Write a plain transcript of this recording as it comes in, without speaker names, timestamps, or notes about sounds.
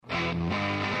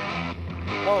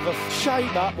either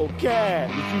shape up or get out.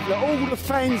 You've let all the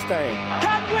fans down.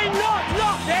 Can we not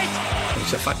lock it?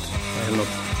 It's a fact. I am not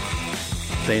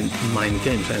playing mind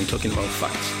games. I am talking about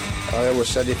facts. I always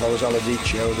said if I was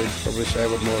Aladicio, they'd probably say I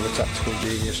was more of a tactical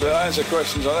genius. They answer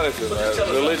questions on anything,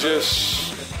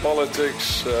 religious,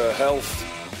 politics, health,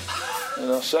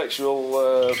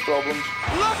 sexual problems.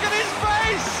 Look at his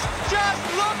face!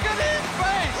 Just look at his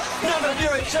face! None of you,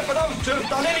 except for those two, have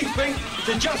done anything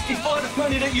to justify the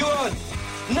money that you earn.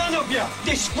 None of you.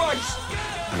 Disgrace.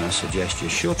 And I suggest you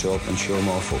shut up and show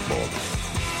more football.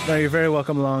 Now, you're very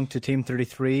welcome along to Team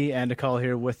 33, and a call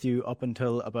here with you up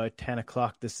until about 10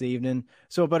 o'clock this evening.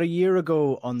 So about a year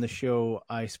ago on the show,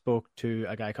 I spoke to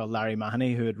a guy called Larry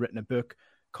Mahoney, who had written a book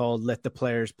called Let the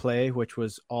Players Play, which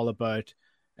was all about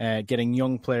getting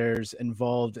young players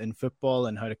involved in football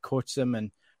and how to coach them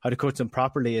and how to coach them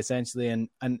properly, essentially, and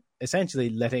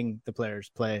essentially letting the players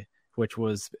play, which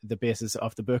was the basis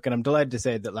of the book. And I'm delighted to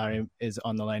say that Larry is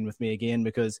on the line with me again,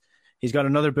 because he's got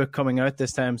another book coming out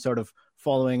this time, sort of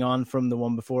following on from the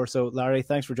one before. So, Larry,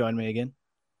 thanks for joining me again.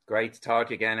 Great to talk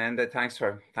to you again, Enda. Thanks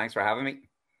for having me.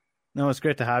 No, it's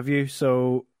great to have you.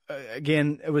 So,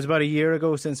 again, it was about a year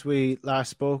ago since we last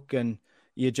spoke, and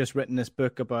you had just written this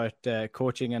book about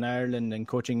coaching in Ireland and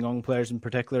coaching young players in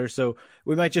particular. So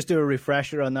we might just do a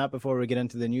refresher on that before we get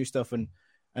into the new stuff and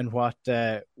what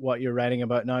you're writing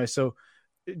about now. So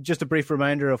just a brief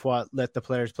reminder of what Let the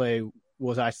Players Play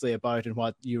was actually about and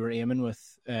what you were aiming with.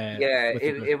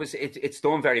 It's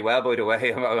done very well, by the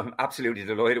way. I'm absolutely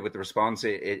delighted with the response.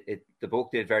 The book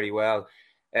did very well.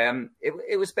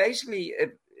 It was basically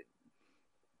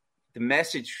the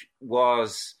message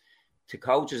was to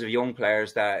coaches of young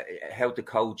players that how to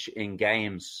coach in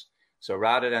games. So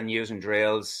rather than using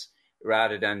drills,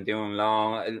 rather than doing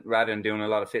a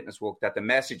lot of fitness work, that the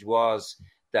message was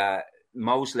that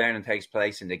most learning takes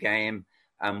place in the game.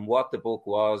 And what the book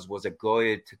was a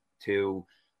guide to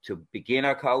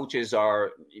beginner coaches,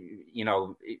 or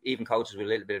even coaches with a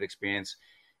little bit of experience,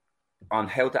 on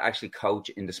how to actually coach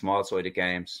in the small-sided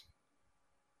games.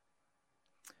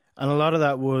 And a lot of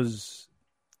that was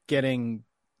getting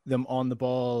them on the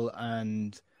ball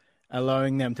and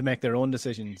allowing them to make their own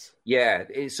decisions. Yeah,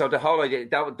 so the whole idea,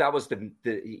 that was the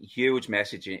huge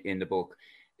message in the book.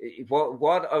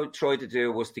 What I tried to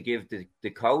do was to give the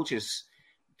coaches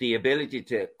the ability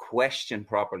to question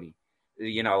properly.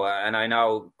 And I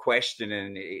know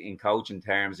questioning in coaching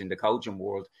terms, in the coaching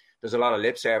world, there's a lot of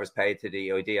lip service paid to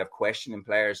the idea of questioning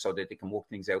players so that they can work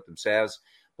things out themselves.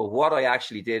 But what I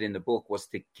actually did in the book was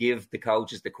to give the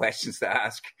coaches the questions to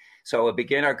ask. So a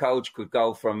beginner coach could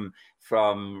go from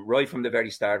right from the very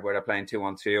start, where they're playing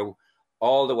 2-on-2,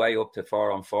 all the way up to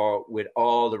 4-on-4, with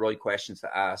all the right questions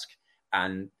to ask,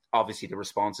 and obviously the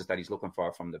responses that he's looking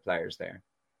for from the players there.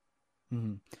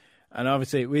 Mm-hmm. And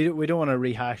obviously, we don't want to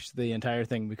rehash the entire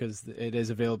thing because it is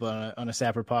available on a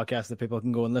separate podcast that people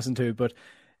can go and listen to. But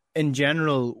in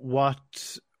general,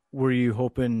 what were you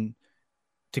hoping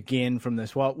to gain from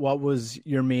this? What was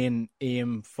your main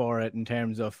aim for it in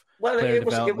terms of player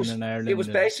development in Ireland? It was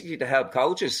basically to help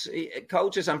coaches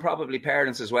and probably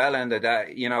parents as well, and that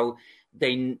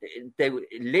they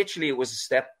literally it was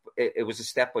a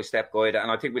step-by-step guide, and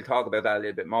I think we'll talk about that a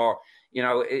little bit more.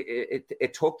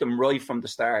 It took them right from the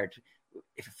start.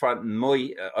 From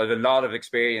I have a lot of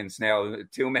experience now,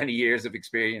 too many years of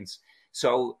experience.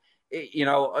 So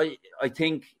I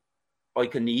think I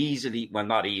can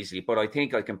not easily, but I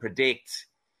think I can predict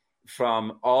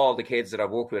from all the kids that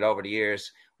I've worked with over the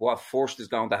years what first is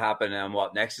going to happen and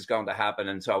what next is going to happen,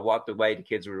 and so what the way the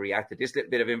kids will react to this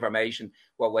little bit of information,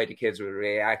 what way the kids will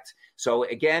react. So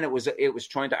again, it was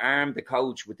trying to arm the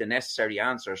coach with the necessary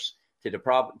answers to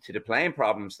the playing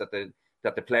problems that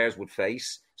the players would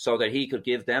face, so that he could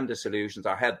give them the solutions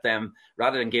or help them,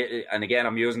 rather than and again,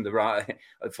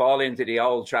 I fall into the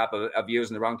old trap of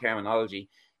using the wrong terminology.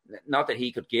 Not that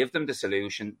he could give them the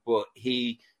solution, but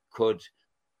he could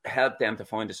help them to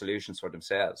find the solutions for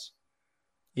themselves.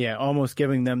 Yeah, almost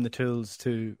giving them the tools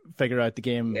to figure out the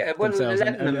game themselves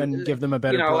and give them a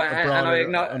better,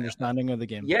 broader understanding of the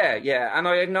game. Yeah, and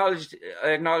I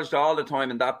acknowledged all the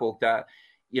time in that book that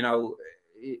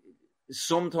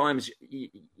sometimes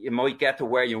you might get to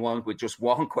where you want with just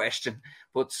one question,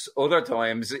 but other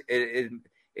times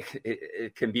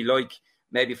it can be like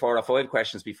maybe 4 or 5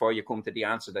 questions before you come to the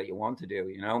answer that you want to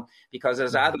do, because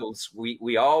as adults,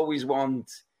 we always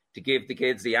want to give the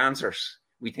kids the answers.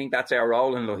 We think that's our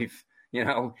role in life,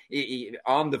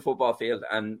 on the football field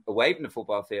and away from the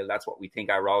football field. That's what we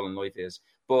think our role in life is.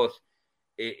 But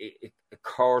of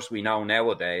course, we know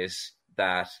nowadays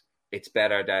that it's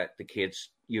better that the kids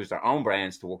use their own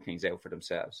brains to work things out for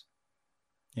themselves.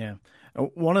 Yeah.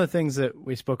 One of the things that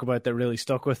we spoke about that really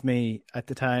stuck with me at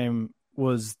the time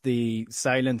was the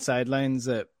silent sidelines.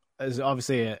 That is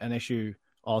obviously an issue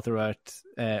all throughout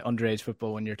underage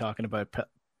football when you're talking about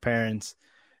parents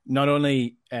not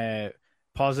only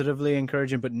positively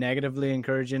encouraging but negatively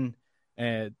encouraging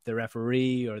the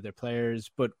referee or their players.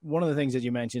 But one of the things that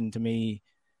you mentioned to me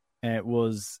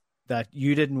was that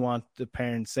you didn't want the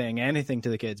parents saying anything to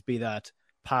the kids, be that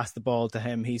pass the ball to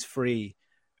him, he's free,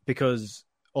 because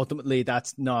ultimately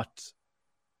that's not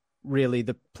really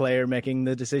the player making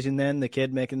the decision then, the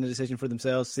kid making the decision for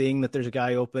themselves, seeing that there's a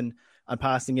guy open and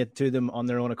passing it to them on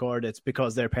their own accord. It's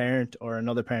because their parent or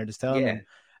another parent is telling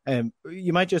them.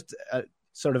 You might just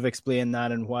sort of explain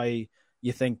that and why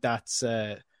you think that's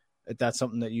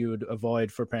something that you would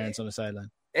avoid for parents on the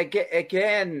sideline.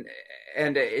 Again,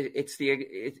 and it's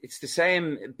the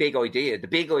same big idea. The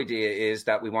big idea is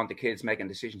that we want the kids making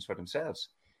decisions for themselves.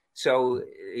 So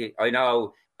I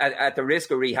know, at the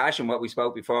risk of rehashing what we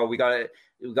spoke before, we got a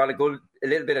little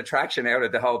bit of traction out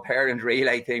of the whole parent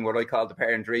relay thing, what I call the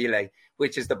parent relay,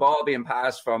 which is the ball being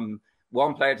passed from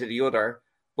one player to the other,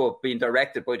 but being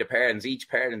directed by the parents, each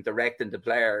parent directing the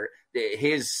player,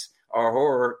 his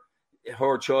or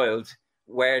her child,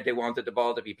 where they wanted the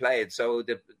ball to be played. So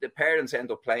the parents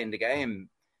end up playing the game,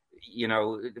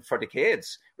 for the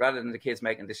kids, rather than the kids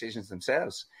making decisions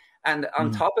themselves. And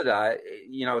on top of that,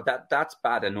 that's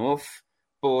bad enough.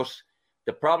 But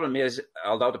the problem is,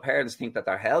 although the parents think that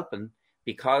they're helping,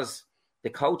 because the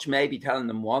coach may be telling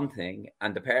them one thing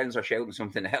and the parents are shouting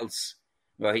something else,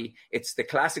 right? It's the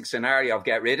classic scenario of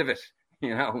get rid of it.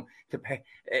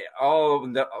 All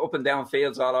the up and down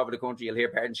fields all over the country, you'll hear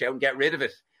parents shouting, get rid of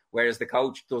it. Whereas the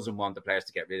coach doesn't want the players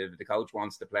to get rid of it. The coach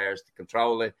wants the players to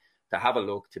control it, to have a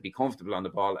look, to be comfortable on the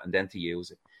ball, and then to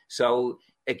use it. So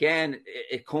again,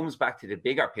 it comes back to the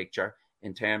bigger picture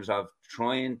in terms of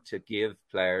trying to give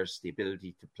players the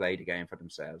ability to play the game for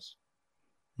themselves.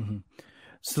 Mm-hmm.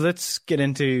 So let's get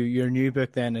into your new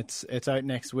book then. It's out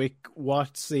next week.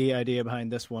 What's the idea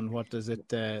behind this one? What does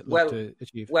it look to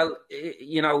achieve? Well,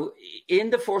 in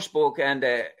the first book, and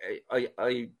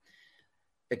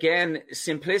again,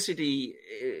 simplicity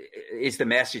is the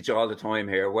message all the time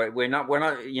here. We're not,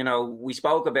 we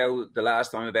spoke about the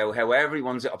last time about how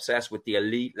everyone's obsessed with the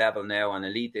elite level now and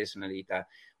elite this and elite that.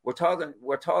 We're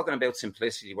talking about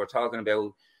simplicity. We're talking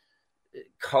about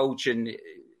coaching,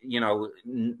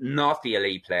 not the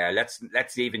elite player.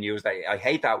 Let's even use that. I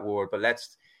hate that word, but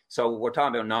so we're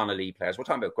talking about non-elite players. We're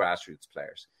talking about grassroots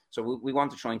players. So we want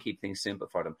to try and keep things simple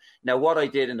for them. Now, what I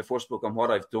did in the first book and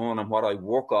what I've done and what I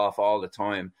work off all the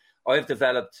time, I've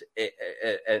developed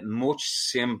a much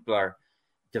simpler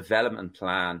development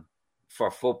plan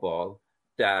for football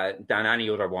than any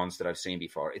other ones that I've seen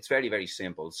before. It's very, very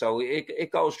simple. So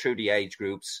it goes through the age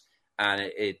groups, and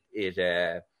it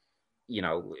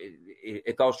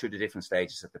goes through the different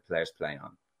stages that the players play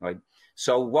on, right?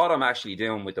 So what I'm actually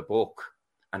doing with the book,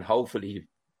 and hopefully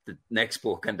the next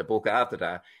book and the book after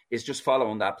that, is just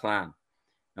following that plan.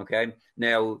 Okay.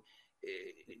 Now,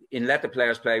 in Let the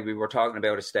Players Play, we were talking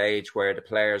about a stage where the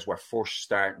players were first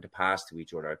starting to pass to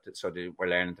each other. So they were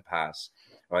learning to pass,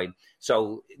 right?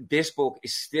 So this book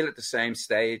is still at the same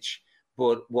stage,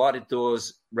 but what it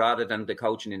does, rather than the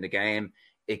coaching in the game,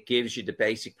 it gives you the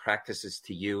basic practices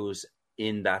to use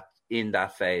in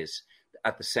that phase.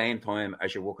 At the same time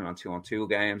as you're working on 2-on-2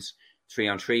 games,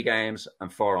 3-on-3 games,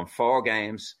 and 4-on-4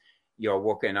 games, you're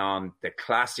working on the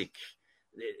classic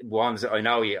ones. I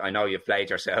know you've played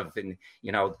yourself in,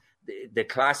 the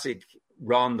classic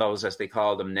rondos, as they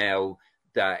call them now,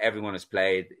 that everyone has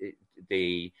played,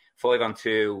 the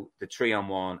 5-on-2, the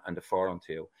 3-on-1, and the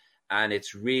 4-on-2. And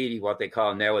it's really what they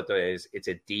call nowadays, it's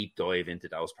a deep dive into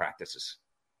those practices.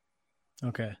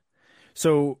 Okay.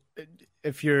 So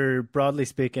if you're broadly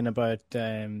speaking about,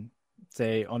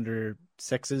 say, under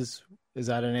sixes, is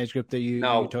that an age group that you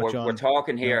touch on? We're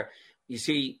talking here. You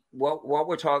see, what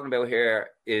we're talking about here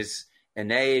is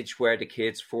an age where the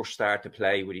kids first start to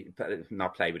pass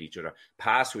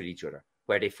with each other,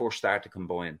 where they first start to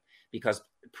combine. Because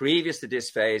previous to this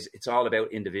phase, it's all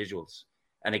about individuals.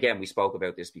 And again, we spoke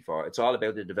about this before. It's all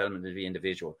about the development of the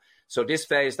individual. So this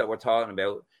phase that we're talking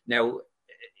about now,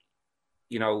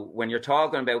 when you're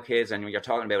talking about kids and when you're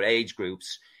talking about age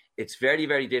groups, it's very,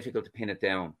 very difficult to pin it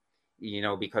down,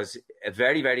 because a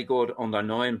very, very good under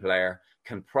 9 player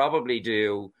can probably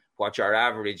do what your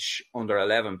average under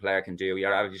 11 player can do,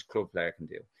 your average club player can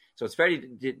do. So it's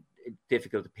very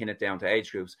difficult to pin it down to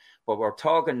age groups. But we're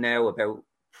talking now about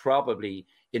probably,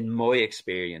 in my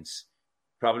experience,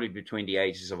 probably between the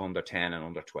ages of under 10 and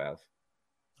under 12.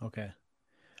 Okay.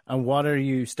 And what are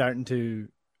you starting to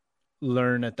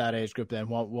learn at that age group then?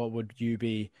 What would you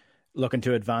be looking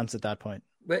to advance at that point?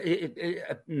 Well,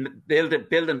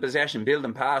 building possession,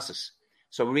 building passes.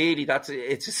 So really,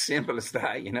 it's as simple as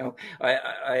that, you know.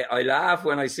 I laugh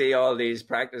when I see all these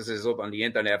practices up on the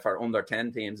internet for under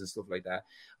 10 teams and stuff like that.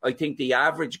 I think the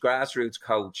average grassroots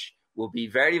coach will be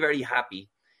very, very happy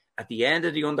at the end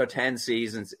of the under 10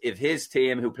 seasons if his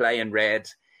team who play in red,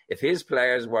 if his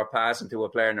players were passing to a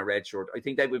player in a red shirt. I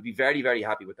think they would be very, very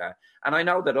happy with that. And I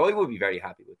know that I would be very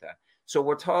happy with that. So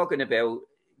we're talking about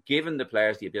giving the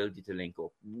players the ability to link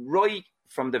up right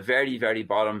from the very, very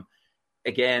bottom.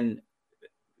 Again,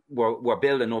 we're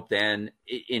building up then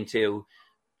into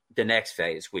the next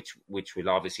phase, which will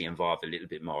obviously involve a little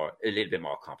bit more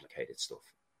complicated stuff.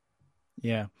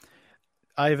 Yeah.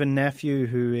 I have a nephew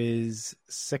who is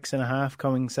 6.5,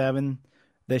 coming 7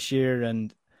 this year.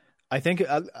 And I think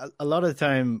a lot of the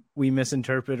time we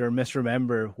misinterpret or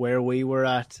misremember where we were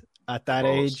at that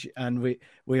age. And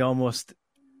we almost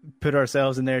put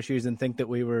ourselves in their shoes and think that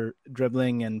we were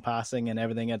dribbling and passing and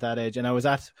everything at that age. And I was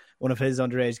at one of his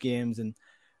underage games, and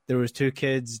there was 2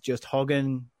 kids just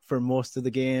hugging for most of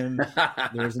the game.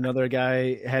 There was another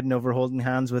guy heading over holding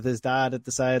hands with his dad at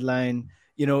the sideline.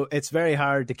 You know, it's very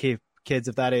hard to keep kids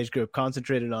of that age group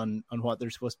concentrated on what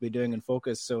they're supposed to be doing and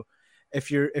focused. So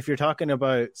if you're talking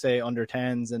about, say, under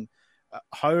 10s, and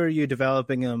how are you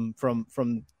developing them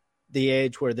from the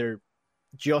age where they're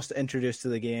just introduced to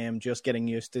the game, just getting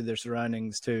used to their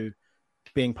surroundings, to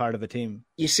being part of a team?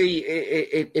 You see,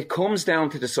 it comes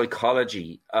down to the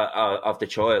psychology of the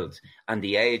child and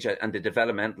the age and the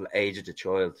developmental age of the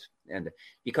child. And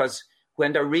because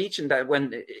when they're reaching that,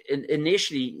 when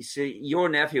initially, see, your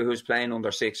nephew who's playing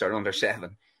under 6 or under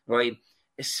 7, right?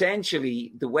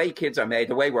 Essentially, the way kids are made,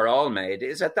 the way we're all made,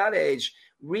 is at that age,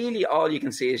 really all you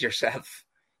can see is yourself.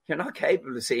 You're not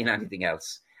capable of seeing anything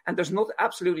else. And there's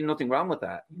absolutely nothing wrong with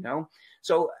that, you know?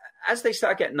 So as they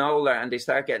start getting older and they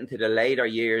start getting to the later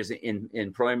years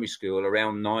in primary school,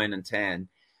 around 9 and 10,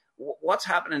 what's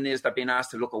happening is they're being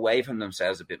asked to look away from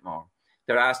themselves a bit more.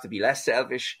 They're asked to be less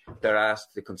selfish. They're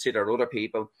asked to consider other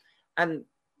people. And,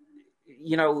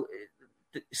 you know,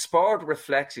 sport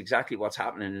reflects exactly what's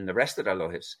happening in the rest of their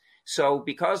lives. So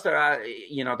because they're at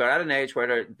an age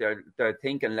where they're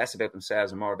thinking less about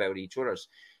themselves and more about each other's,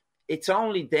 it's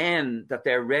only then that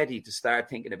they're ready to start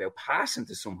thinking about passing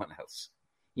to someone else,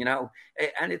 you know.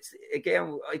 And it's,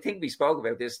 again, I think we spoke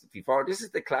about this before. This is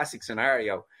the classic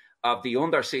scenario of the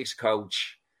under 6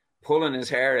 coach pulling his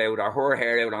hair out or her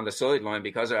hair out on the sideline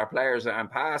because our players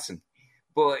aren't passing.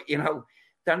 But, you know,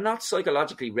 they're not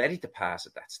psychologically ready to pass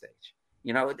at that stage.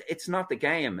 You know, it's not the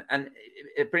game. And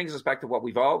it brings us back to what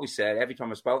we've always said every time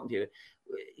I've spoken to you.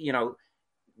 You know,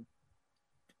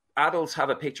 adults have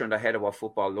a picture in their head of what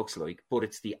football looks like, but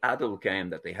it's the adult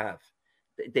game that they have.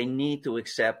 They need to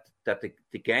accept that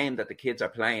the game that the kids are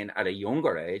playing at a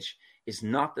younger age is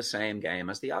not the same game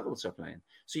as the adults are playing.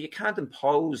 So you can't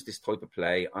impose this type of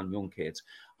play on young kids.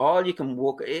 All you can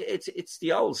work, it's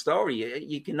the old story.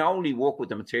 You can only work with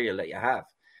the material that you have.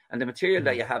 And the material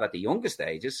that you have at the youngest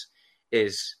ages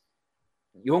is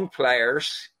young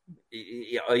players.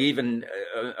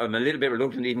 I'm a little bit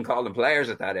reluctant to even call them players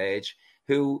at that age,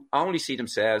 who only see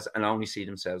themselves and only see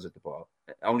themselves at the ball,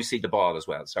 only see the ball as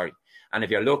well, sorry. And if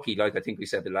you're lucky, like I think we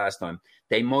said the last time,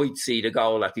 they might see the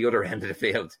goal at the other end of the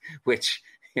field, which,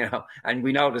 you know, and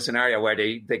we know the scenario where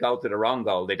they go to the wrong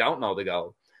goal. They don't know the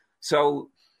goal.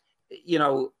 So, you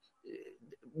know,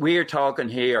 we're talking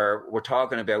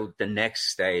about the next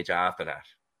stage after that,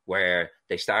 where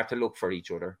they start to look for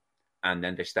each other, and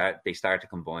then they start to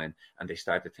combine, and they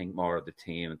start to think more of the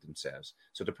team and themselves.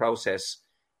 So the process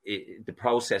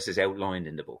is outlined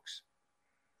in the books.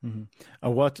 Mm-hmm.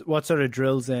 And what sort of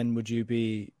drills then would you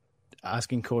be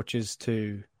asking coaches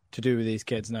to do with these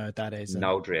kids now at that age? Then?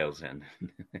 No drills then.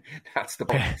 That's the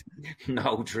point.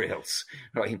 No drills.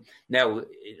 Right. Now,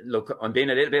 look, I'm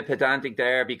being a little bit pedantic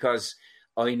there because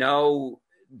I know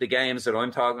the games that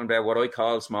I'm talking about, what I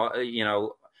call small, you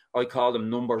know, I call them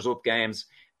numbers up games.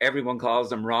 Everyone calls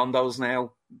them rondos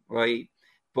now, right?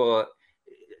 But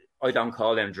I don't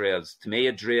call them drills. To me,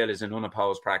 a drill is an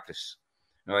unopposed practice,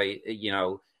 right? You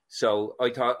know, so I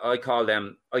call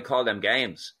them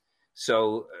games.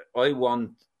 So I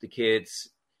want the kids,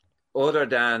 other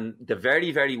than the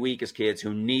very, very weakest kids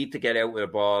who need to get out with a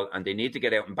ball and they need to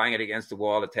get out and bang it against the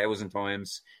wall 1,000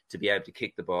 times to be able to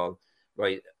kick the ball,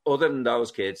 right? Other than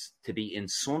those kids, to be in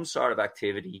some sort of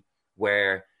activity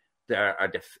where there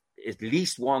are at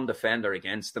least one defender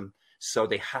against them, so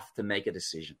they have to make a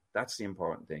decision. That's the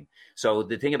important thing. So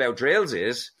the thing about drills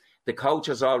is the coach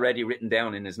has already written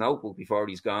down in his notebook before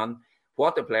he's gone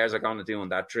what the players are going to do in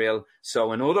that drill.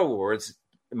 So in other words,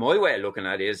 my way of looking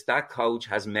at it is that coach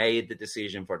has made the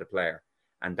decision for the player,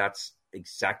 and that's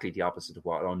exactly the opposite of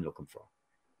what I'm looking for.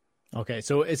 Okay,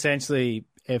 so essentially,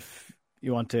 if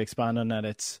you want to expand on that,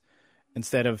 it's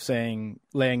instead of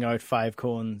laying out 5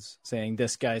 cones, saying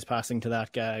this guy's passing to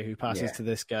that guy, who passes to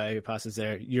this guy, who passes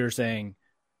there, you're saying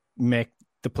make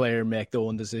the player make their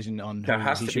own decision on there who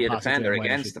has he to should be a pass defender it to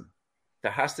against them.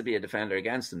 There has to be a defender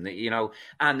against them, you know.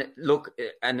 And look,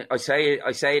 and I say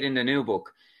it in the new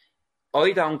book,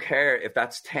 I don't care if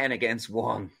that's 10 against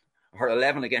 1 or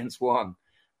 11 against 1,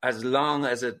 as long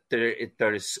as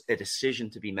there is a decision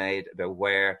to be made about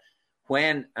where,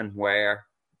 when and where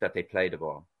that they play the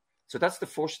ball. So that's the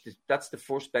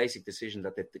first basic decision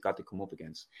that they've got to come up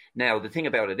against. Now, the thing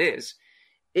about it is,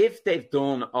 if they've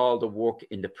done all the work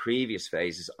in the previous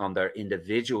phases on their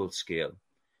individual skill,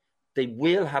 they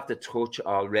will have the touch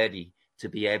already to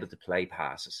be able to play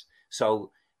passes.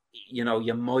 So, you know,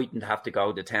 you mightn't have to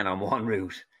go the 10-on-1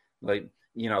 route. Like,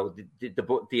 you know,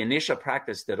 the initial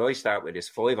practice that I start with is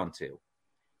 5-on-2.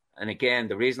 And again,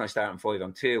 the reason I start on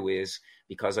 5-on-2 is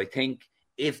because I think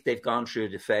if they've gone through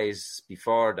the phase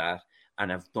before that and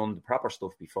have done the proper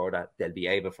stuff before that, they'll be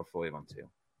able for 5-on-2.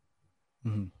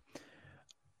 Mm-hmm.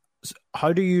 So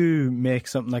how do you make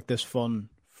something like this fun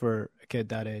for a kid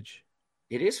that age?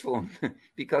 It is fun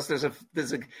because there's a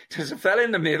fella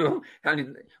in the middle,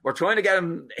 and we're trying to get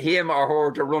him or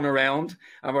her to run around,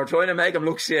 and we're trying to make him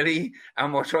look silly,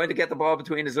 and we're trying to get the ball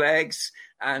between his legs,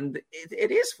 and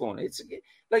it is fun. It's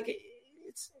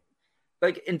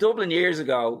like in Dublin years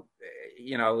ago.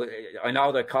 You know, I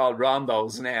know they're called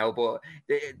rondos now, but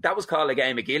that was called a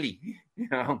game of gilly. You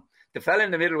know, the fella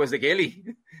in the middle was the gilly.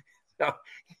 So,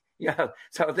 yeah,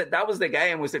 so that was the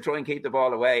game, was to try and keep the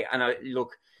ball away. And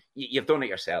look, you've done it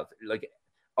yourself. Like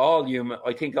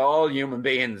I think all human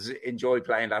beings enjoy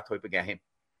playing that type of game.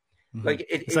 Mm-hmm. Like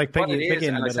it's like piggy, what it is,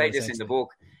 and I say this in the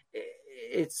book.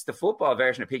 It's the football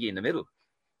version of Piggy in the Middle.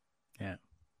 Yeah,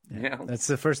 that's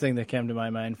the first thing that came to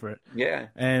my mind for it. Yeah.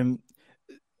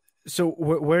 So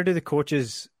where do the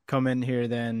coaches come in here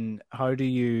then? How do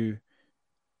you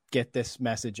get this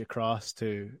message across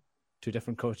to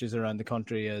different coaches around the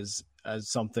country as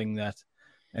something that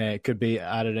could be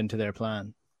added into their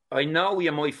plan? I know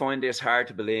you might find this hard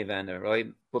to believe, Enda, right?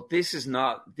 But these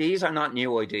are not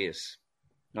new ideas,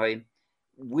 right?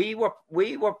 We were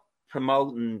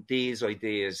promoting these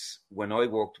ideas when I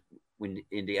worked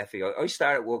in the FA. I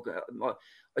started work.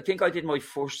 I think I did my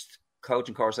first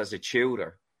coaching course as a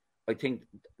tutor. I think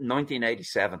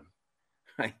 1987,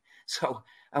 right? So,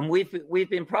 and we've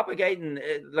been propagating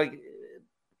like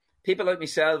people like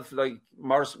myself, like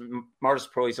Morris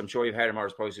Price. I'm sure you've heard of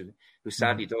Morris Price, who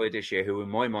sadly died this year. Who, in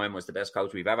my mind, was the best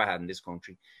coach we've ever had in this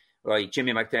country, right?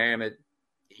 Jimmy McDermott,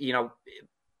 you know,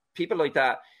 people like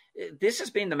that. This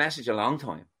has been the message a long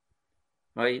time,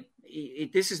 right?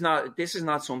 This is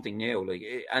not something new. Like,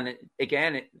 and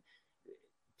again,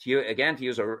 to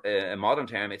use a modern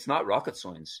term, it's not rocket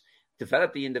science.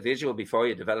 Develop the individual before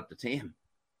you develop the team,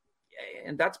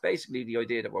 and that's basically the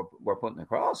idea that we're putting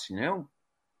across. You know.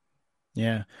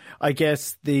 Yeah, I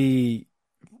guess the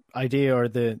idea or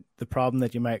the problem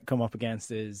that you might come up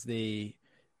against is the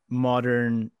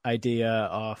modern idea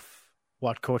of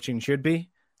what coaching should be,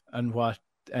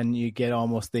 and you get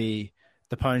almost the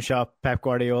pound shop Pep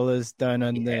Guardiola's down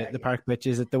on the park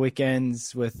pitches at the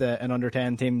weekends with an under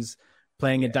 10 teams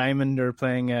playing a diamond or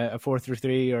playing a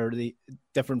 4-3-3 or the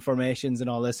different formations and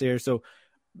all this here. So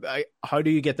how do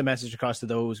you get the message across to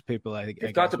those people?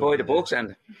 You've got to buy the books,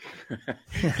 and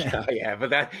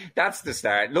but that's the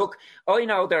start. Look, I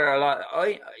know there are a lot.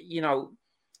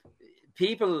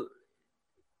 People.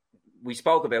 We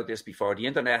spoke about this before. The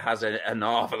internet has an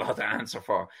awful lot to answer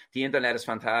for. The internet is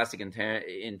fantastic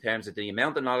in terms of the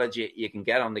amount of knowledge you can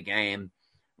get on the game,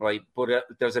 right? But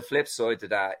there's a flip side to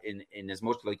that. In as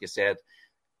much, like you said,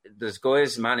 there's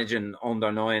guys managing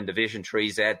under 9 Division 3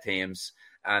 Z teams,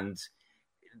 and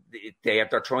they're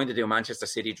trying to do Manchester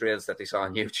City drills that they saw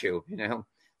on YouTube. You know,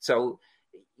 so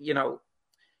you know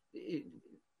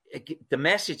the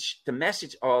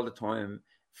message all the time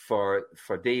for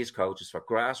these coaches, for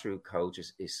grassroots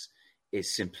coaches, is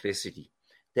simplicity.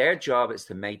 Their job is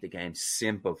to make the game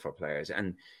simple for players,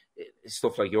 and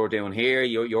stuff like you're doing here,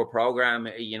 your program,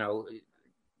 you know,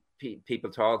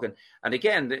 people talking. And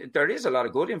again, there is a lot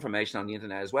of good information on the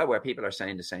internet as well where people are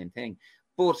saying the same thing.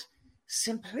 But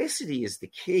simplicity is the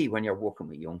key when you're working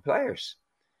with young players.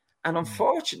 And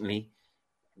unfortunately,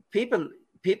 people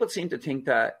seem to think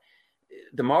that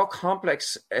the more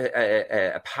complex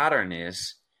a pattern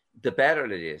is, the better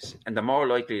it is, and the more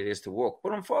likely it is to work.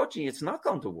 But unfortunately, it's not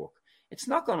going to work. It's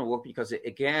not going to work because,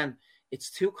 again, it's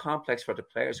too complex for the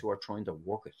players who are trying to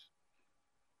work it.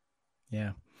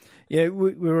 Yeah. We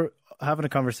were having a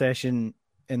conversation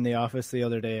in the office the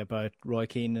other day about Roy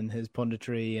Keane and his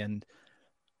punditry, and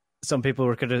some people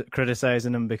were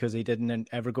criticizing him because he didn't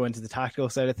ever go into the tactical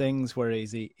side of things,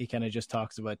 whereas he kind of just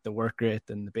talks about the work rate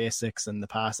and the basics and the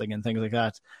passing and things like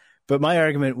that. But my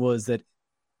argument was that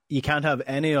you can't have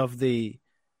any of the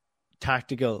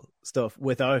tactical stuff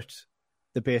without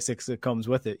the basics that comes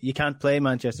with it. You can't play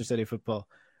Manchester City football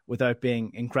without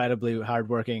being incredibly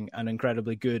hardworking and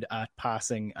incredibly good at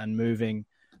passing and moving.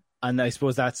 And I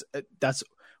suppose that's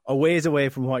a ways away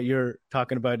from what you're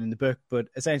talking about in the book. But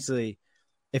essentially,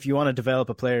 if you want to develop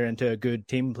a player into a good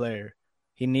team player,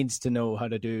 he needs to know how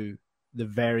to do the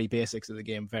very basics of the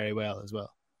game very well as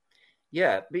well.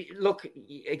 Yeah, look,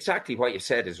 exactly what you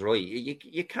said is right.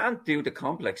 You can't do the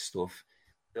complex stuff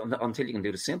until you can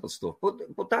do the simple stuff.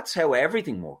 But that's how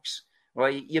everything works,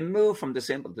 right? You move from the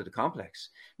simple to the complex.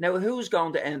 Now, who's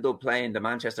going to end up playing the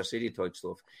Manchester City type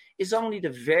stuff is only the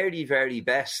very, very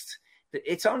best.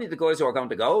 It's only the guys who are going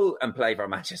to go and play for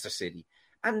Manchester City.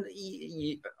 And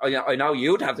I know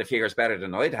you'd have the figures better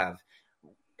than I'd have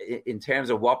in terms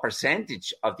of what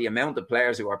percentage of the amount of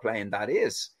players who are playing that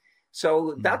is.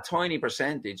 So that tiny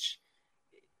percentage,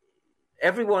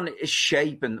 everyone is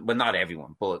shaping, well, not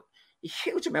everyone, but a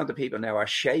huge amount of people now are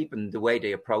shaping the way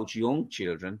they approach young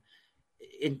children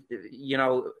in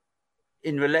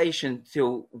relation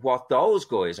to what those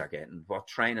guys are getting, what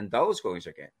training those guys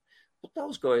are getting. But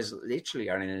those guys literally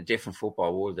are in a different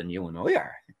football world than you and I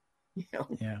are.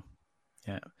 Yeah.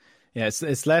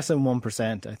 It's less than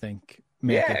 1%, I think.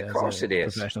 Of course it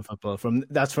is. Professional football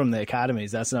that's from the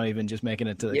academies. That's not even just making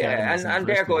it to the academies. And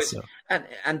they're guys,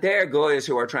 and they're guys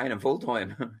who are training full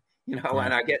time, and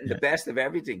are getting the best of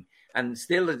everything. And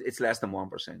still, it's less than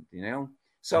 1%.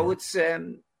 So it's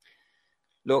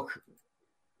look,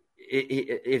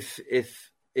 if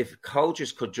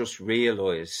coaches could just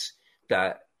realise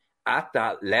that at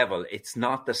that level, it's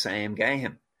not the same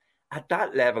game. At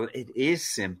that level, it is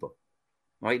simple.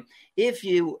 Right? If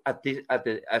you at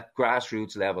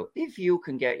grassroots level, if you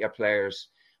can get your players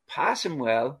passing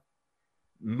well,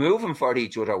 moving for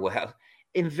each other well,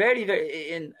 in a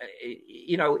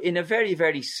very,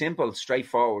 very simple,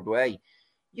 straightforward way,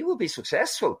 you will be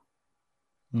successful.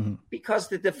 Mm-hmm. Because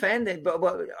the defending,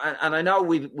 and I know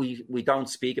we don't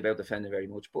speak about defending very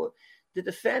much, but the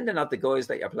defending of the guys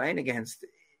that you're playing against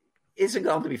isn't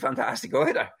going to be fantastic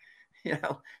either.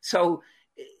 So.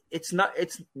 It's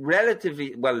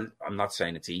relatively, well, I'm not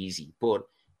saying it's easy, but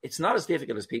it's not as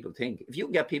difficult as people think. If you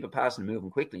can get people passing and moving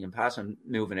quickly and passing and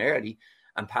moving early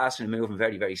and passing and moving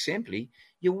very, very simply,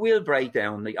 you will break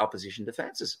down the opposition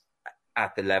defences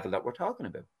at the level that we're talking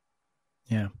about.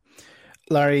 Yeah.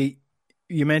 Larry,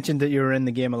 you mentioned that you were in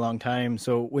the game a long time,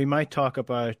 so we might talk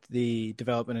about the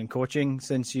development and coaching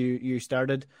since you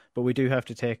started, but we do have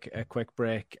to take a quick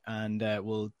break, and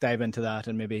we'll dive into that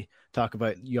and maybe talk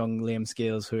about young Liam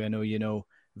Scales, who I know you know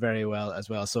very well as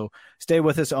well. So stay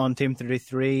with us on Team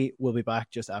 33. We'll be back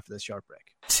just after this short break.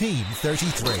 Team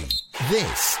 33.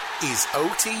 This is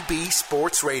OTB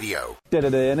Sports Radio. Maybe I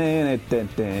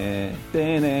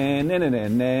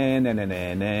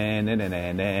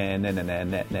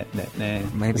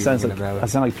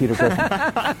sound like Peter Griffin.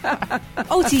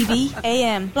 OTB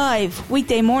AM live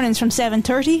weekday mornings from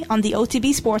 7:30 on the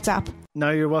OTB Sports app.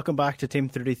 Now you're welcome back to Team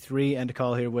 33, and a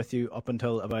call here with you up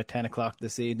until about 10 o'clock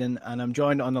this evening. And I'm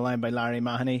joined on the line by Larry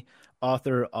Mahoney,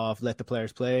 author of Let the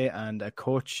Players Play and a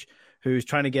coach who's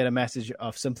trying to get a message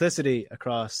of simplicity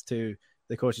across to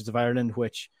the coaches of Ireland,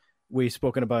 which we've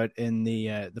spoken about in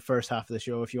the first half of the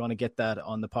show. If you want to get that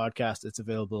on the podcast, it's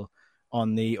available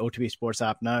on the OTB Sports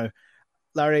app now.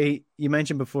 Larry, you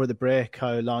mentioned before the break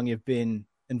how long you've been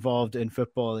involved in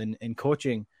football, in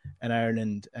coaching in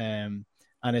Ireland, and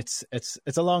it's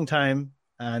a long time,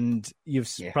 and you've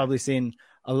probably seen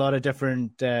a lot of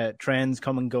different trends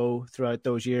come and go throughout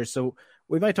those years. So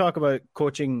we might talk about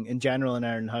coaching in general in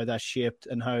Ireland, how that's shaped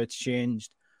and how it's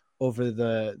changed over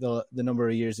the number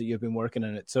of years that you've been working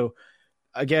in it. So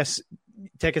I guess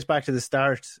take us back to the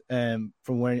start from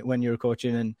when you were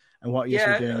coaching and what you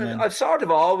were doing then. I've sort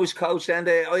of always coached, and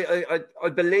I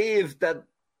believe that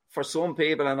for some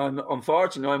people, and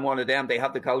unfortunately I'm one of them, they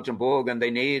have the coaching bug and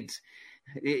they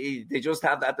just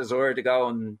have that desire to go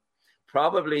and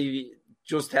probably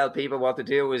just tell people what to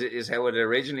do is how it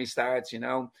originally starts,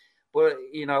 But,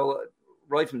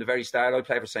 right from the very start, I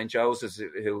played for St. Joseph's,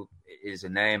 who is a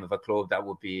name of a club that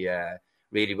would be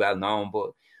really well known.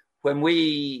 But when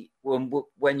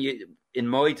in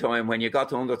my time, when you got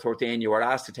to under 13, you were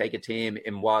asked to take a team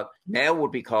in what now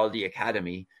would be called the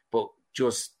academy, but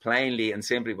just plainly and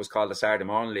simply was called the Saturday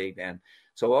Morning League then.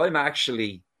 So I'm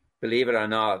actually, believe it or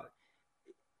not,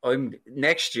 I'm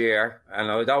next year, and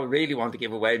I don't really want to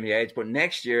give away my age, but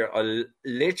next year I'll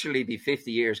literally be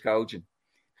 50 years coaching.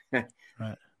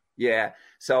 Right. Yeah.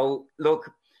 So look,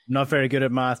 I'm not very good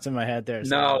at maths in my head there.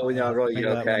 So no, right.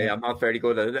 Okay. I'm not very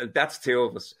good at it. That's two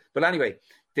of us. But anyway,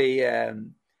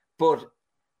 but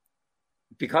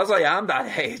because I am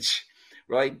that age,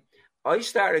 right, I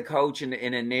started coaching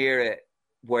in an era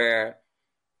where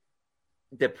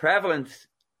the prevalent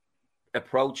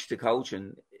approach to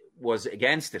coaching was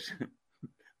against it.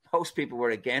 Most people were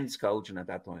against coaching at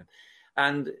that time.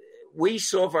 And we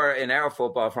suffer in our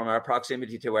football from our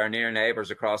proximity to our near neighbours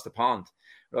across the pond,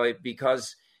 right?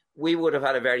 Because we would have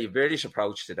had a very British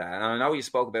approach to that. And I know you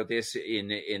spoke about this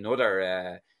in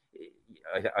other,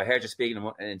 I heard you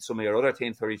speaking in some of your other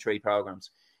Team 33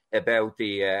 programs about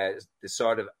the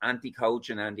sort of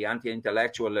anti-coaching and the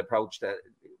anti-intellectual approach that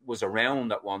was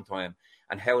around at one time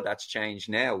and how that's changed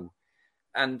now.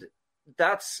 And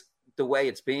that's the way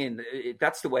it's been.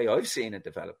 That's the way I've seen it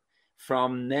develop.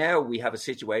 From now, we have a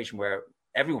situation where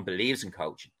everyone believes in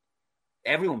coaching.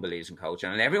 Everyone believes in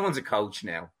coaching, and everyone's a coach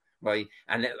now, right?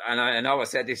 And I know I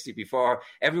said this to you before.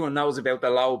 Everyone knows about the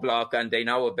low block, and they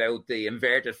know about the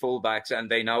inverted fullbacks, and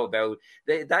they know about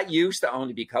that used to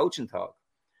only be coaching talk,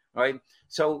 right?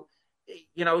 So,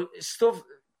 you know, stuff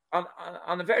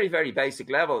on a very, very basic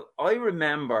level. I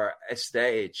remember a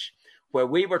stage where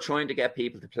we were trying to get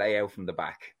people to play out from the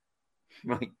back,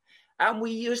 right? And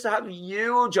we used to have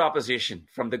huge opposition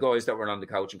from the guys that were on the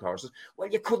coaching courses. Well,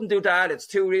 you couldn't do that. It's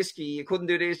too risky. You couldn't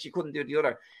do this. You couldn't do the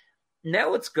other.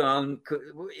 Now it's gone,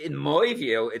 in my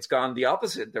view, it's gone the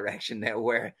opposite direction now,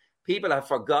 where people have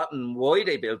forgotten why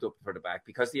they built up for the back.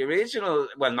 Because the original,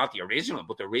 well, not the original,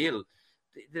 but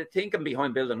the thinking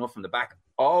behind building up from the back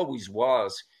always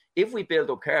was, if we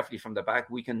build up carefully from the back,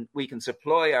 we can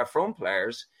supply our front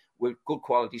players with good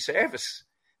quality service.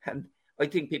 And I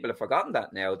think people have forgotten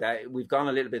that now, that we've gone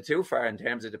a little bit too far in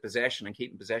terms of the possession and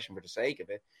keeping possession for the sake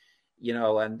of it, you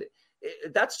know, and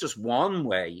that's just one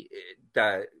way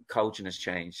that coaching has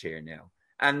changed here now.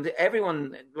 And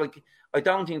everyone, like, I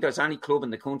don't think there's any club in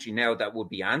the country now that would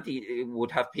be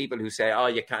would have people who say, oh,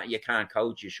 you can't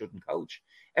coach, you shouldn't coach.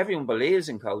 Everyone believes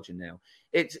in coaching now.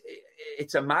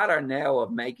 It's a matter now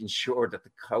of making sure that the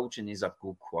coaching is of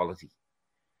good quality.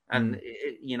 And,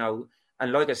 you know,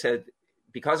 and like I said,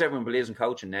 because everyone believes in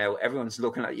coaching now, everyone's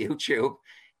looking at YouTube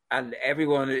and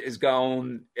everyone is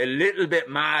going a little bit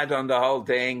mad on the whole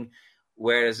thing.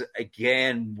 Whereas,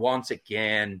 once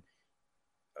again,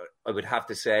 I would have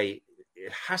to say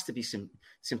it has to be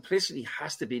simplicity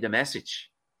has to be the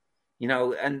message, you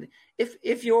know. And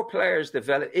if your players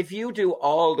develop, if you do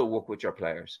all the work with your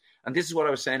players, and this is what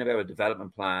I was saying about a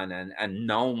development plan and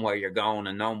knowing where you're going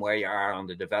and knowing where you are on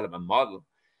the development model,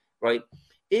 right?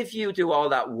 If you do all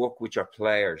that work with your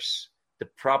players, the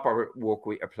proper work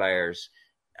with your players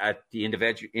at the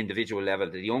individual level,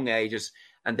 at the young ages,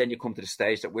 and then you come to the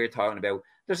stage that we're talking about,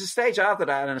 there's a stage after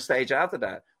that and a stage after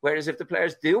that. Whereas if the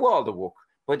players do all the work,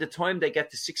 by the time they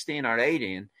get to 16 or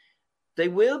 18, they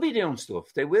will be doing stuff.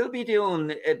 They will be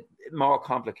doing more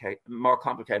complicated, more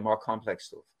complex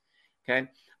stuff. Okay?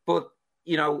 But,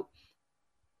 you know,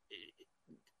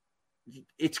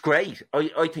 it's great.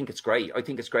 I think it's great. I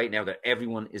think it's great now that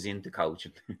everyone is into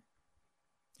coaching.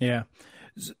 Yeah.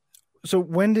 So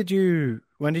when did you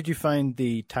find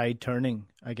the tide turning,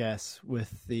 I guess,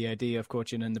 with the idea of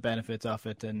coaching and the benefits of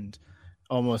it, and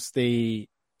almost the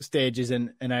stages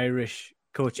in Irish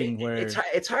coaching where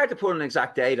it's hard to put an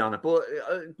exact date on it, but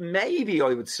maybe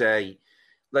I would say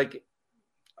by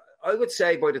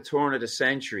the turn of the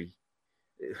century.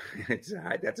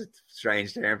 That's a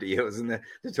strange term to use, isn't it?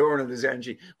 The turn of the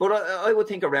century. But I would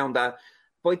think around that.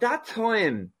 By that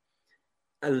time,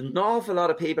 an awful lot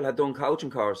of people had done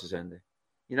coaching courses in there,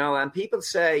 you know, and people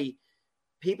say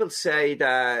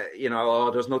that, you know, oh,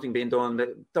 there's nothing being done.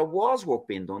 There was work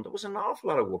being done. There was an awful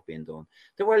lot of work being done.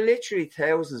 There were literally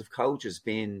thousands of coaches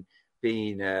being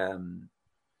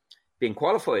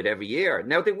qualified every year.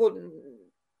 Now,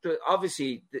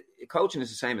 obviously, coaching is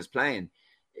the same as playing.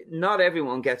 Not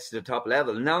everyone gets to the top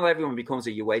level. Not everyone becomes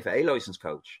a UEFA A licensed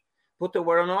coach. But there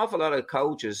were an awful lot of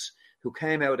coaches who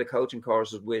came out of the coaching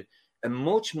courses with a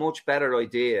much, much better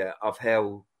idea of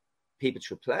how people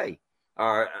should play,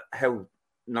 or how,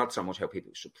 not so much how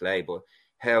people should play, but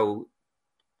how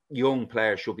young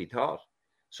players should be taught.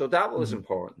 So that was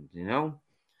important, you know.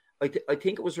 I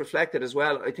think it was reflected as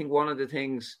well. I think one of the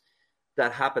things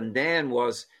that happened then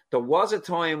was there was a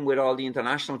time with all the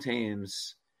international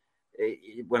teams,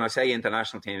 when I say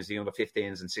international teams, the under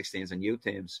 15s and 16s and youth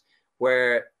teams,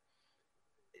 where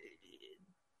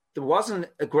there wasn't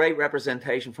a great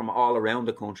representation from all around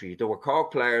the country. There were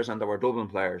Cork players and there were Dublin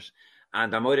players.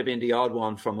 And I might have been the odd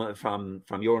one from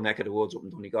your neck of the woods up in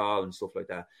Donegal and stuff like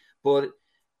that. But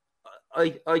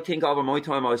I think over my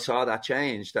time I saw that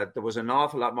change, that there was an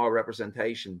awful lot more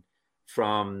representation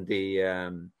from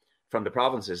the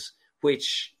provinces,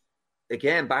 which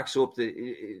again backs up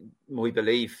my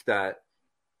belief that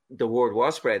the word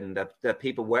was spreading, that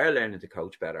people were learning to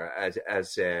coach better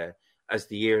as the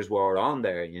years wore on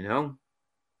there, you know.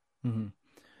 Mm-hmm.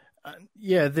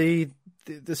 Yeah, the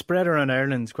spread around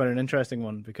Ireland is quite an interesting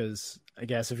one, because I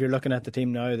guess if you're looking at the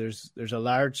team now, there's a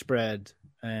large spread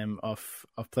of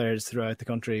players throughout the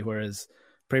country, whereas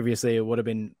previously it would have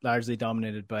been largely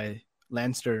dominated by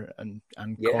Leinster and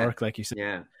Cork, like you said.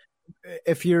 Yeah.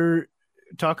 If you're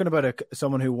talking about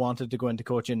someone who wanted to go into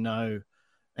coaching now,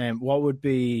 what would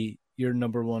be your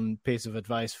number one piece of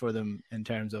advice for them in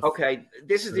terms of? Okay,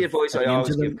 this is the advice I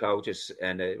always give coaches,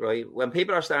 and right, when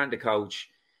people are starting to coach,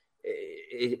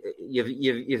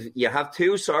 you have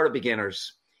two sort of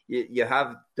beginners. You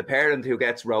have the parent who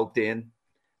gets roped in,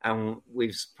 and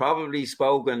we've probably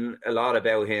spoken a lot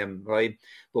about him, right?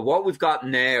 But what we've got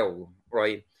now,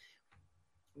 right?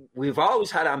 We've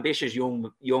always had ambitious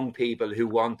young people who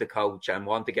want to coach and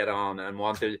want to get on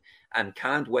and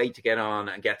can't wait to get on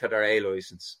and get to their A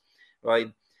license,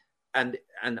 right? And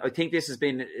I think this has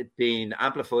been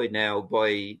amplified now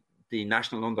by the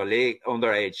national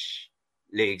underage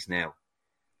leagues now,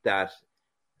 that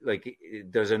like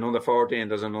there's an under 14,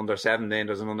 there's an under 17,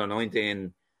 there's an under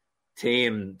 19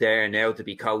 team there now to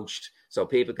be coached, so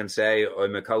people can say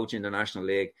I'm a coach in the National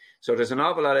League. So there's an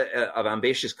awful lot of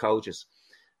ambitious coaches,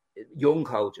 young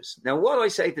coaches. Now what I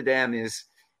say to them is,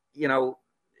 you know,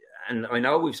 and I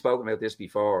know we've spoken about this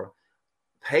before,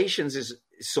 patience is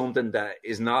something that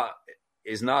is not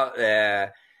a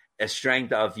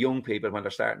strength of young people when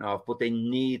they're starting off, but they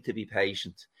need to be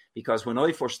patient. Because when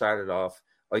I first started off,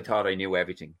 I thought I knew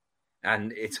everything.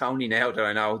 And it's only now that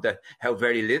I know how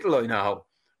very little I know,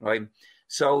 right?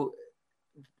 So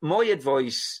my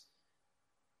advice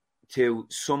to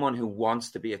someone who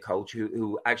wants to be a coach,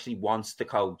 who actually wants to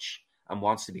coach and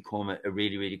wants to become a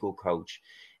really, really good coach,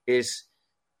 is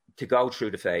to go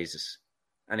through the phases.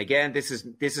 And again, this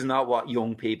is not what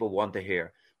young people want to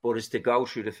hear, but it's to go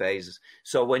through the phases.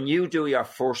 So when you do your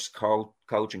first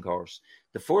coaching course,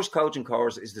 the first coaching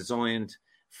course is designed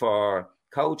for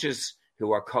coaches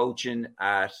who are coaching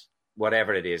at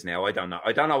whatever it is now. I don't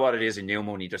know what it is in new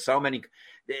money. There's so many.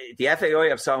 The FAI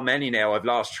have so many now, I've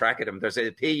lost track of them. There's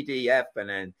a PDF and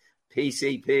then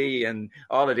PCP and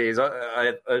all it is.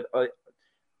 I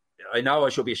know I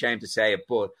should be ashamed to say it,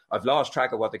 but I've lost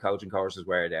track of what the coaching courses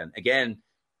were then. Again,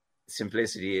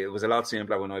 simplicity. It was a lot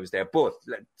simpler when I was there. But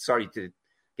sorry to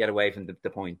get away from the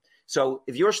point. So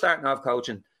if you're starting off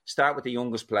coaching, start with the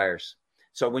youngest players.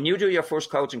 So when you do your first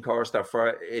coaching course,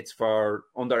 it's for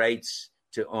under 8s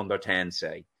to under 10,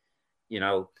 say. You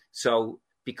know, so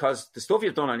because the stuff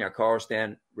you've done on your course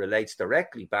then relates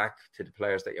directly back to the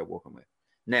players that you're working with.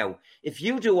 Now, if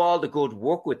you do all the good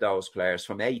work with those players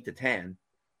from 8 to 10,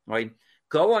 right,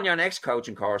 go on your next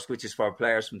coaching course, which is for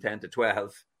players from 10 to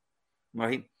 12,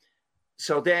 right?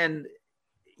 So then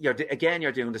you're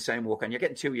doing the same work and you're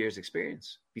getting 2 years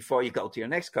experience before you go to your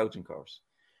next coaching course,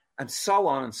 and so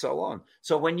on and so on.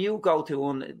 So when you go to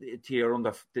your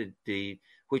under the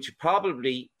which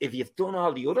probably, if you've done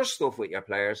all the other stuff with your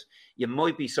players, you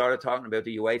might be sort of talking about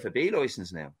the UEFA B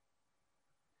license now.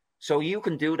 So you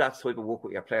can do that type of work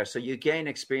with your players. So you gain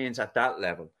experience at that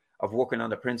level of working on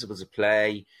the principles of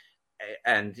play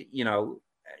and, you know,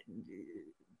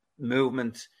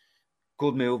 movement,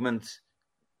 good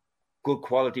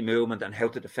quality movement, and how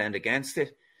to defend against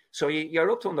it. So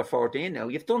you're up to under 14 now.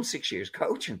 You've done 6 years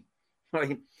coaching,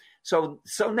 right? So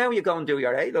now you go and do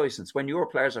your A license when your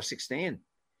players are 16.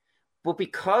 But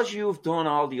because you've done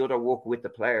all the other work with the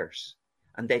players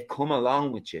and they've come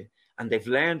along with you and they've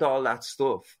learned all that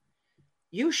stuff,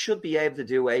 you should be able to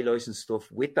do A license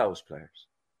stuff with those players.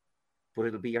 But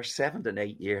it'll be your 7th and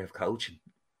 8th year of coaching.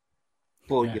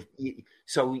 But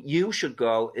so you should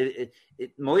go.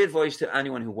 My advice to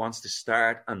anyone who wants to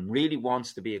start and really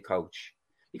wants to be a coach,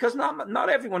 because not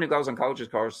everyone who goes on coaches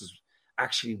courses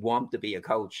actually want to be a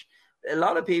coach. A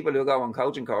lot of people who go on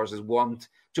coaching courses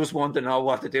just want to know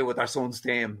what to do with their son's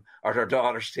team or their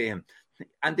daughter's team,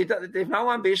 and they've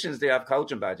no ambitions. They have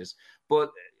coaching badges.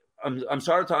 But I'm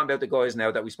sort of talking about the guys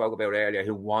now that we spoke about earlier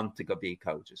who want to go be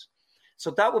coaches.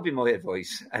 So that would be my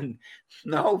advice. And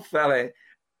no fella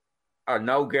or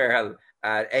no girl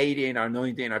at 18 or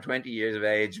 19 or 20 years of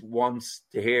age wants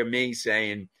to hear me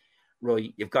saying,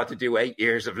 right, you've got to do 8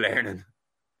 years of learning.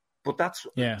 But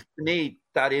to me,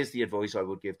 that is the advice I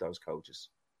would give those coaches.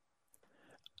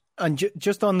 And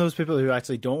just on those people who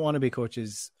actually don't want to be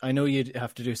coaches, I know you'd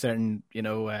have to do certain,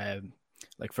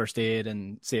 like first aid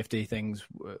and safety things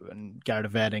and Garda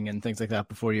vetting and things like that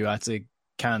before you actually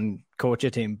can coach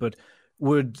a team. But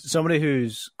would somebody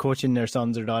who's coaching their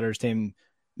sons or daughters' team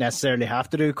necessarily have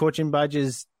to do coaching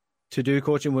badges to do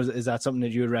coaching? Is that something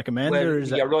that you would recommend? Well, or is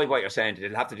you're right what you're saying.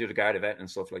 They'll have to do the Garda vet and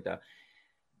stuff like that.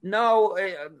 No,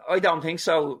 I don't think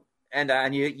so.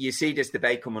 And you see this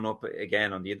debate coming up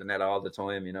again on the internet all the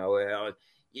time.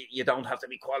 You don't have to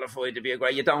be qualified to be a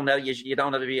great. You don't have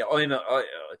to be.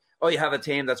 I have a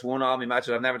team that's won all my matches.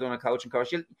 I've never done a coaching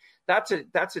course. That's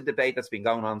a debate that's been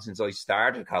going on since I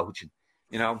started coaching.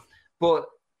 But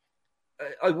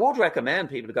I would recommend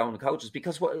people to go on the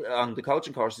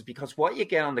coaching courses because what you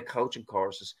get on the coaching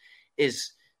courses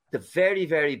is the very,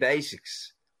 very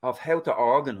basics of how to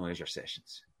organise your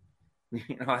sessions.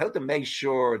 How to make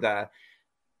sure that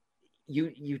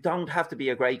you don't have to be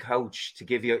a great coach to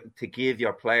give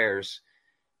your players,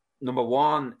 number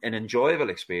one, an enjoyable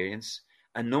experience,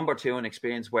 and number two, an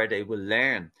experience where they will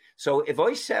learn. So if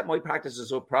I set my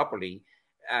practices up properly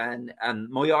and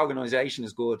my organisation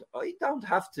is good, I don't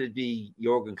have to be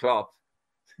Jurgen Klopp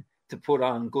to put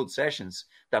on good sessions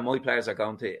that my players are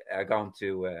going to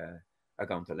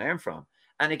learn from.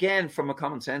 And again, from a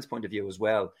common sense point of view as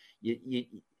well,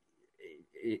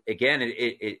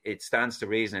 it stands to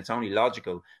reason. It's only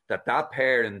logical that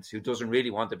parent who doesn't really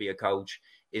want to be a coach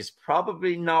is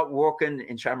probably not working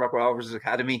in Shamrock Rovers'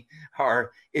 academy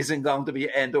or isn't going to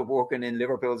end up working in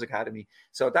Liverpool's academy.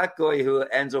 So that guy who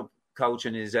ends up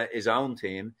coaching his own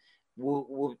team,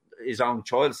 his own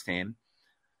child's team,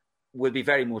 will be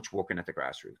very much working at the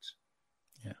grassroots.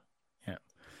 Yeah.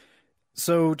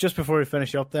 So just before we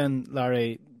finish up then,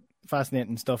 Larry,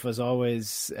 fascinating stuff as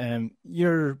always.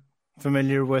 You're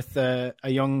familiar with a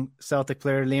young Celtic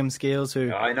player, Liam Scales,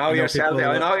 who I know you're Celtic.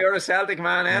 I know you're a Celtic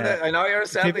man, I know you're a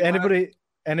Celtic man.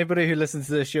 Anybody who listens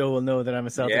to this show will know that I'm a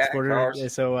Celtic supporter,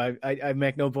 so I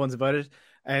make no bones about it.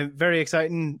 Very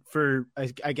exciting for,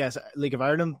 I guess, League of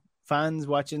Ireland fans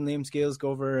watching Liam Scales go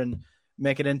over and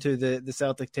make it into the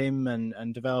Celtic team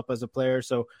and develop as a player.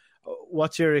 So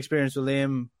what's your experience with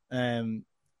Liam?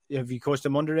 Have you coached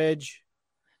him underage?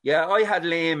 Yeah, I had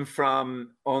Liam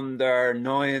from under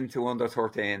 9 to under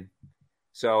 13.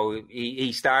 So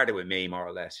he started with me, more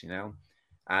or less,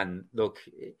 And look,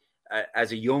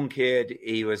 as a young kid,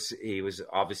 he was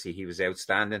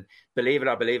outstanding. Believe it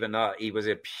or believe it not, he was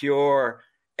a pure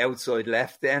outside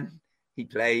left then. He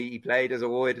played as a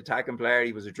wide attacking player.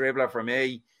 He was a dribbler for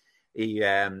me.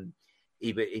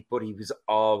 But he was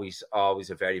always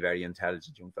a very, very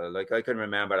intelligent young fella. Like, I can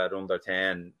remember at under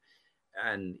 10,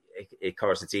 and of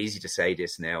course it's easy to say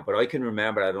this now, but I can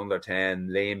remember at under 10,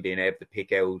 Liam being able to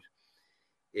pick out,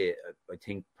 I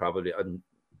think probably,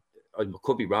 I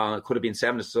could be wrong, it could have been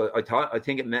 7-a-side. I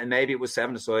think maybe it was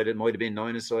 7-a-side, it might have been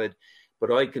 9-a-side,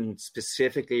 but I can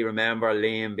specifically remember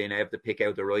Liam being able to pick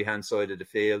out the right-hand side of the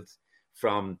field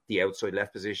from the outside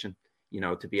left position,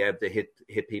 to be able to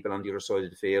hit people on the other side of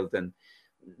the field. And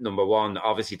number one,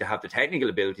 obviously to have the technical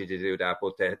ability to do that,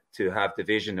 but to have the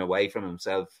vision away from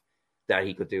himself that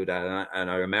he could do that. And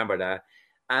I remember that.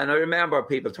 And I remember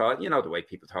people talk, the way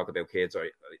people talk about kids.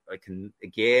 I can,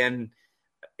 again,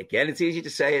 it's easy to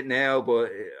say it now, but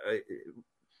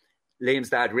Liam's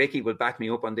dad, Ricky, will back me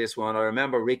up on this one. I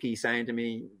remember Ricky saying to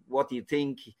me, what do you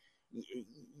think?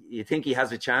 You think he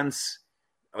has a chance?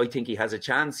 I think he has a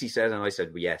chance, he said. And I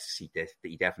said, well, yes, he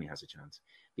definitely has a chance.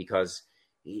 Because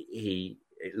he,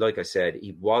 like I said,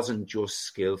 he wasn't just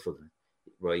skillful,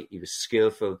 right? He was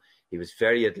skillful. He was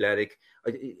very athletic.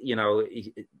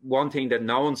 One thing that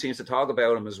no one seems to talk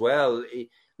about him as well,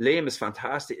 Liam is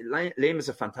fantastic. Liam is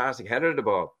a fantastic header of the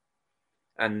ball.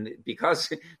 And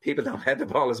because people don't head the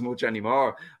ball as much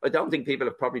anymore, I don't think people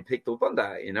have probably picked up on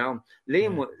that,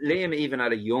 Liam, even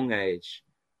at a young age,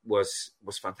 was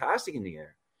fantastic in the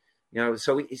air.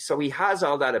 So he has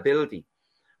all that ability,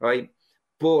 right?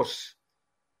 But,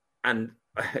 and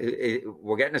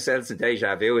we're getting a sense of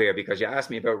deja vu here because you asked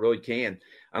me about Roy Keane,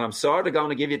 and I'm sort of going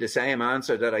to give you the same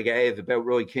answer that I gave about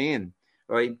Roy Keane,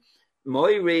 right?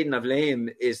 My reading of Liam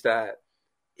is that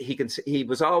he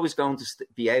was always going to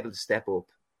be able to step up,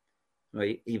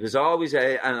 right? He was always,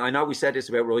 and I know we said this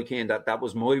about Roy Keane, that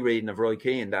was my reading of Roy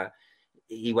Keane, that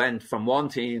he went from one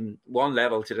team, one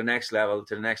level to the next level,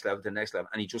 to the next level, to the next level,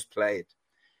 and he just played.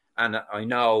 And I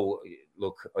know,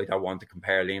 look, I don't want to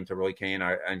compare Liam to Roy Keane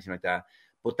or anything like that,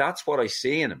 but that's what I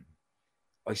see in him.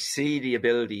 I see the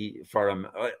ability for him.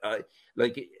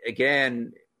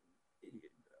 Again,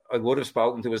 I would have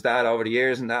spoken to his dad over the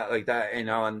years and that, like that,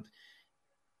 and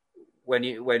when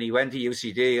he went to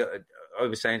UCD, I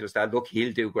was saying to his dad, look,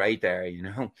 he'll do great there, you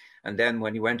know. And then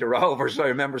when he went to Rovers, I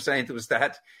remember saying to his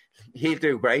dad, he'll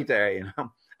do great there, you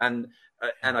know. And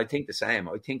I think the same.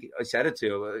 I think I said it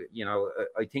to him, you know,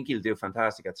 I think he'll do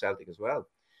fantastic at Celtic as well.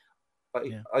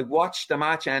 I watched the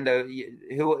match, and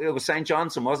it was St.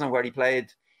 Johnstone, wasn't it, where he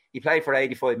played for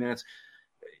 85 minutes.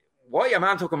 Why your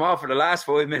man took him off for the last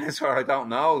 5 minutes, or I don't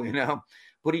know, you know.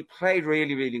 But he played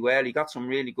really, really well. He got some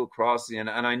really good crosses in,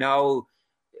 and I know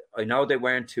they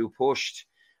weren't too pushed.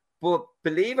 But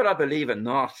believe it or believe it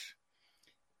not,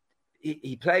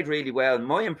 he played really well.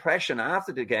 My impression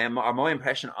after the game, or my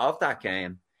impression of that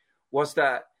game, was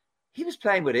that he was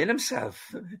playing within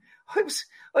himself.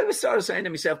 I was sort of saying to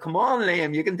myself, come on,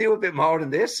 Liam, you can do a bit more than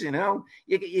this, you know.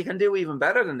 You can do even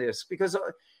better than this. Because,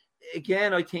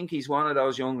 again, I think he's one of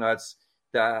those young lads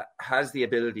that has the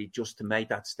ability just to make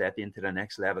that step into the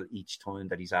next level each time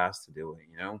that he's asked to do it,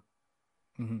 you know.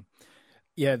 Mm-hmm.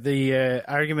 Yeah, the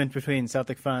argument between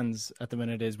Celtic fans at the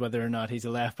minute is whether or not he's a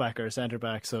left back or a centre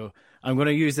back. So I'm going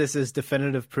to use this as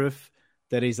definitive proof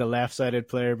that he's a left-sided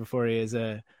player before he is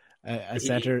a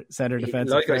centre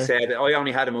defensive like player. I said, I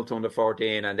only had him up to under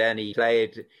 14, and then he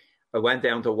played. I went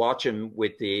down to watch him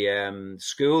with the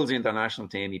schools international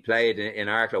team. He played in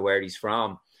Arklow, where he's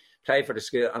from. Played for the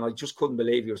school, and I just couldn't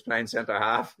believe he was playing centre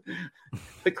half.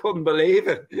 I couldn't believe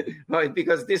it, right?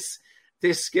 Because this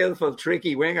skillful,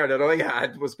 tricky winger that I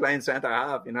had was playing centre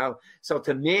half, you know. So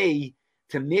to me,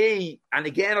 and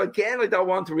again, I don't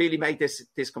want to really make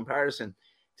this comparison.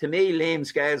 To me, Liam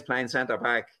Scales playing centre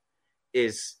back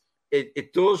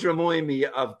it does remind me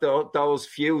of those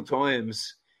few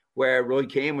times where Roy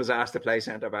Keane was asked to play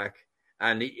centre back,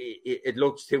 and it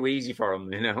looks too easy for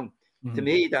him, you know. Mm-hmm. To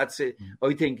me, that's it.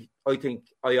 I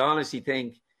honestly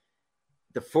think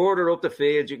the further up the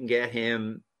field you can get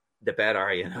him, the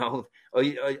better, you know.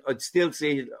 I'd still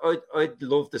see. I'd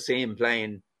love to see him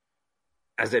playing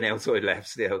as an outside left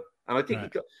still, and I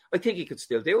think he could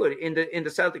still do it in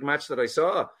the Celtic match that I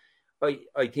saw.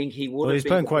 I think he would. Well, he's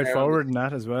playing quite forward in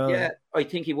that as well. Yeah, I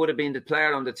think he would have been the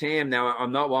player on the team. Now,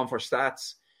 I'm not one for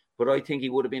stats, but I think he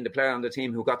would have been the player on the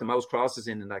team who got the most crosses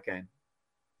in that game.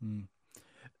 Mm.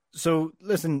 So,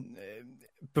 listen,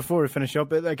 before we finish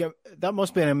up, that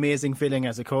must be an amazing feeling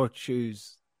as a coach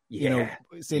who's,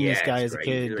 seeing this guy as a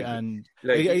kid. And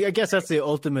I guess that's the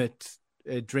ultimate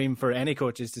dream for any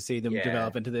coach, is to see them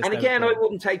develop into this. And again, I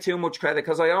wouldn't take too much credit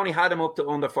because I only had him up to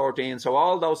under 14. So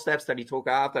all those steps that he took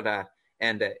after that,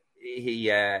 and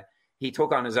he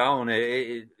took on his own.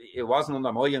 It wasn't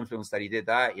under my influence that he did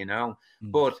that, you know.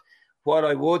 Mm. But what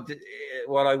I would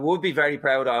be very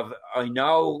proud of, I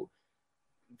know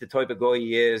the type of guy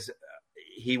he is.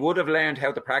 He would have learned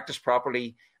how to practice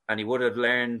properly, and he would have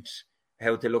learned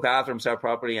how to look after himself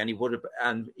properly, and he would have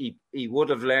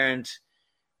learned.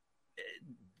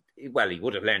 Well, he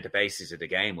would have learned the basis of the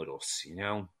game with us. You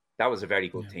know, that was a very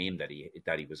good team that he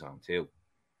was on too.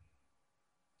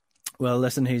 Well,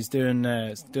 listen, he's doing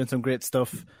some great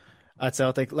stuff at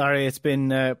Celtic. Larry, it's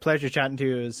been a pleasure chatting to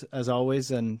you as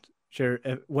always. And sure,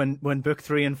 when book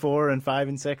 3 and 4 and 5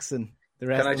 and 6 and the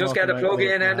rest. Can I just get a plug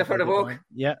in for the book?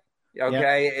 Yeah.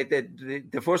 Okay. Yeah.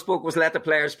 The first book was Let the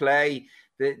Players Play.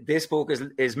 This book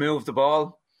is Move the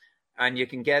Ball, and you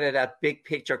can get it at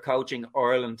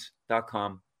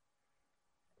bigpicturecoachingireland.com.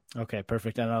 Okay,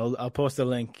 perfect. And I'll post a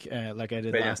link like I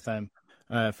did last time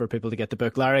for people to get the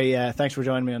book. Larry, thanks for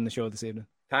joining me on the show this evening.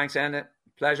 Thanks, Andy.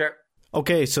 Pleasure.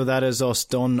 Okay, so that is us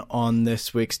done on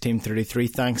this week's Team 33.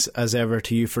 Thanks as ever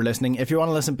to you for listening. If you want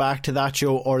to listen back to that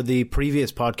show or the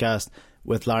previous podcast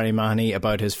with Larry Mahoney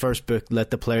about his first book,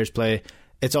 Let the Players Play,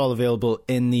 it's all available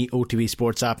in the OTB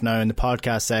Sports app now. In the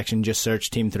podcast section, just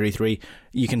search Team 33.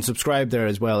 You can subscribe there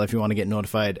as well if you want to get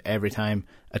notified every time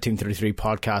a Team 33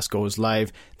 podcast goes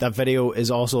live. That video is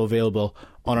also available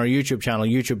on our YouTube channel,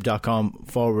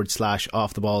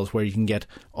 youtube.com/offtheballs, where you can get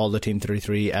all the Team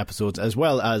 33 episodes as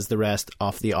well as the rest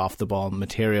of the Off the Ball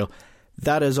material.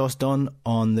 That is us done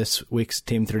on this week's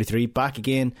Team 33. Back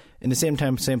again in the same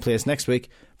time, same place next week.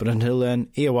 But until then,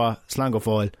 Iawa, Slango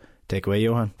Foil, take away,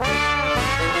 Johan.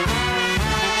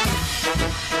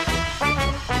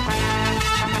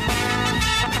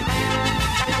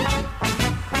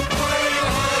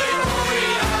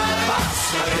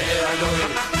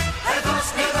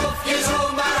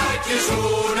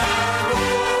 Jesús.